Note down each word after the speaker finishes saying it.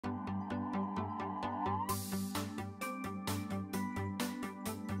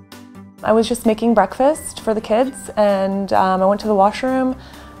I was just making breakfast for the kids, and I went to the washroom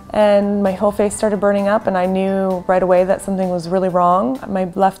and my whole face started burning up, and I knew right away that something was really wrong. My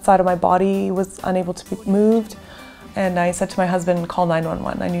left side of my body was unable to be moved, and I said to my husband, call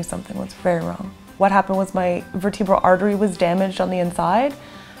 911. I knew something was very wrong. What happened was my vertebral artery was damaged on the inside,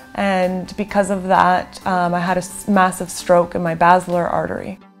 and because of that I had a massive stroke in my basilar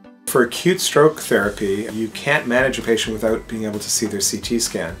artery. For acute stroke therapy, you can't manage a patient without being able to see their CT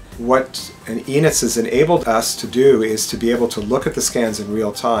scan. What an ENITS has enabled us to do is to be able to look at the scans in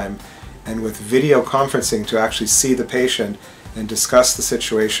real time, and with video conferencing to actually see the patient and discuss the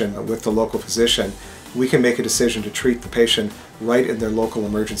situation with the local physician, we can make a decision to treat the patient right in their local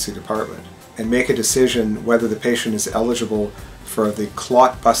emergency department and make a decision whether the patient is eligible for the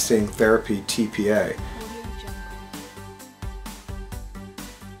clot busting therapy TPA.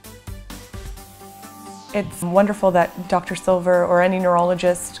 It's wonderful that Dr. Silver or any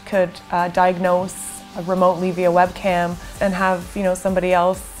neurologist could diagnose remotely via webcam and have somebody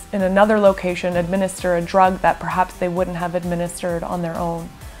else in another location administer a drug that perhaps they wouldn't have administered on their own.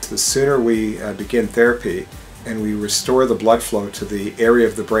 The sooner we begin therapy and we restore the blood flow to the area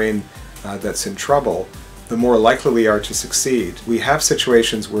of the brain that's in trouble, the more likely we are to succeed. We have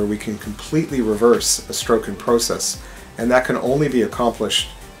situations where we can completely reverse a stroke in process, and that can only be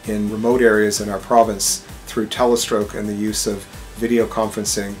accomplished in remote areas in our province through Telestroke and the use of video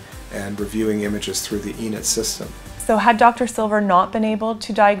conferencing and reviewing images through the ENITS system. So had Dr. Silver not been able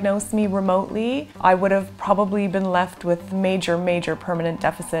to diagnose me remotely, I would have probably been left with major permanent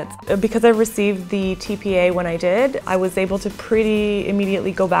deficits. Because I received the TPA when I did, I was able to pretty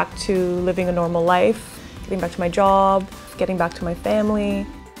immediately go back to living a normal life, getting back to my job, getting back to my family.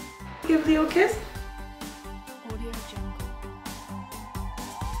 Give Leo a kiss.